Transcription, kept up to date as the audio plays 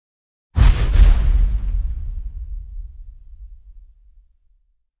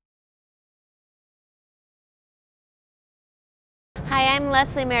Hi, I'm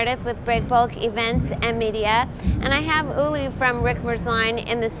Leslie Meredith with Breakbulk Events and Media, and I have Uli from Rickmers-Line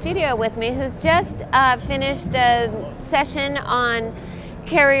in the studio with me, who's just finished a session on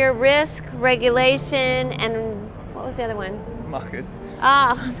carrier risk, regulation, and what was the other one? Market.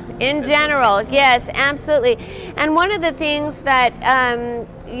 In general, yes, absolutely. And one of the things that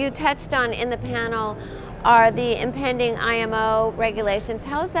you touched on in the panel are the impending IMO regulations.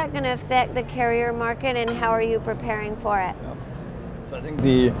 How is that going to affect the carrier market, and how are you preparing for it? Yeah. So I think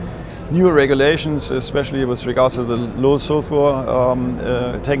the new regulations, especially with regards to the low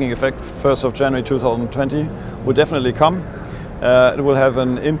sulfur taking effect 1st of January 2020, will definitely come. It will have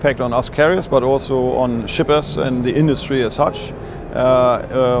an impact on us carriers, but also on shippers and the industry as such.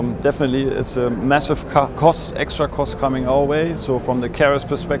 Definitely it's a massive extra cost coming our way. So from the carrier's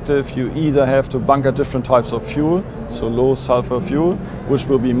perspective, you either have to bunker different types of fuel, so low sulfur fuel, which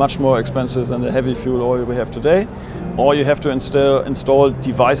will be much more expensive than the heavy fuel oil we have today, or you have to install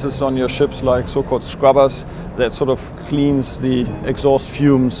devices on your ships like so-called scrubbers that sort of cleans the exhaust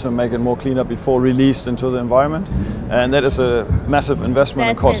fumes and make it more cleaner before released into the environment. And that is a massive investment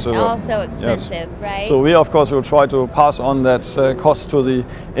and cost. That's also expensive, yes. Right? So we, of course, will try to pass on that cost to the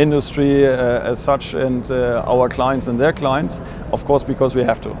industry as such, and our clients and their clients, of course, because we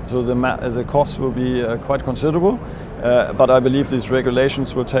have to. So the cost will be quite considerable, but I believe these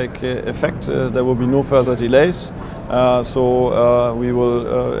regulations will take effect. There will be no further delays. So we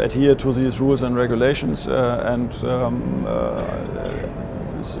will adhere to these rules and regulations and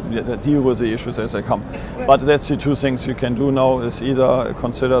deal with the issues as they come. But that's the two things you can do now, is either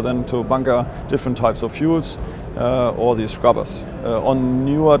consider then to bunker different types of fuels or these scrubbers. On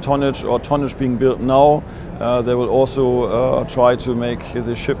newer tonnage or tonnage being built now, they will also try to make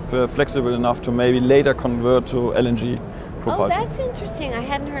the ship flexible enough to maybe later convert to LNG propulsion. Oh, that's interesting. I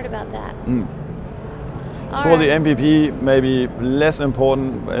hadn't heard about that. For the MPP, maybe less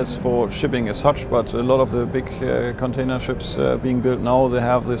important as for shipping as such, but a lot of the big container ships being built now, they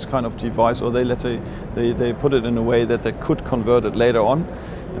have this kind of device, or they put it in a way that they could convert it later on.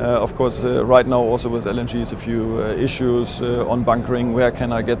 Of course, right now also with LNGs, a few issues on bunkering. Where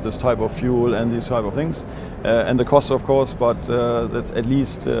can I get this type of fuel and these type of things, and the cost, of course. But that's at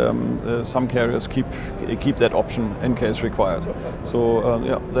least some carriers keep that option in case required. So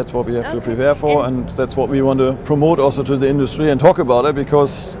yeah, that's what we have to prepare for, and that's what we want to promote also to the industry and talk about it,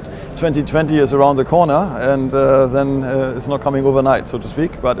 because 2020 is around the corner, and then it's not coming overnight, so to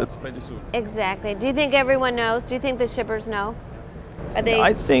speak, but it's pretty soon. Exactly. Do you think everyone knows? Do you think the shippers know?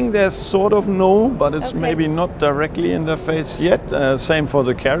 I think there's sort of no, but it's maybe not directly in their face yet. Same for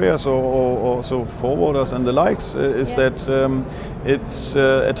the carriers or also forwarders and the likes, that it's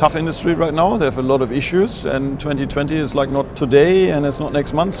a tough industry right now. They have a lot of issues, and 2020 is like not today and it's not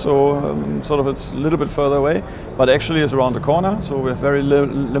next month, so sort of it's a little bit further away, but actually it's around the corner, so we have very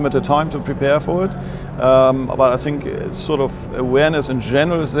limited time to prepare for it. But I think sort of awareness in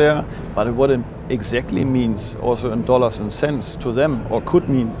general is there, but what it exactly means also in dollars and cents to them, or could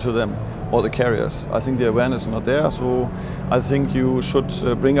mean to them, or the carriers, I think the awareness is not there. So I think you should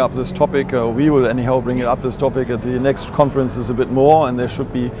bring up this topic, we will anyhow bring up this topic at the next conferences a bit more, and there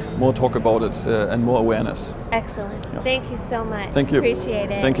should be more talk about it and more awareness. Excellent. Yeah. Thank you so much. Thank you.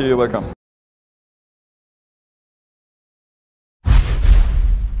 Appreciate it. Thank you, you're welcome.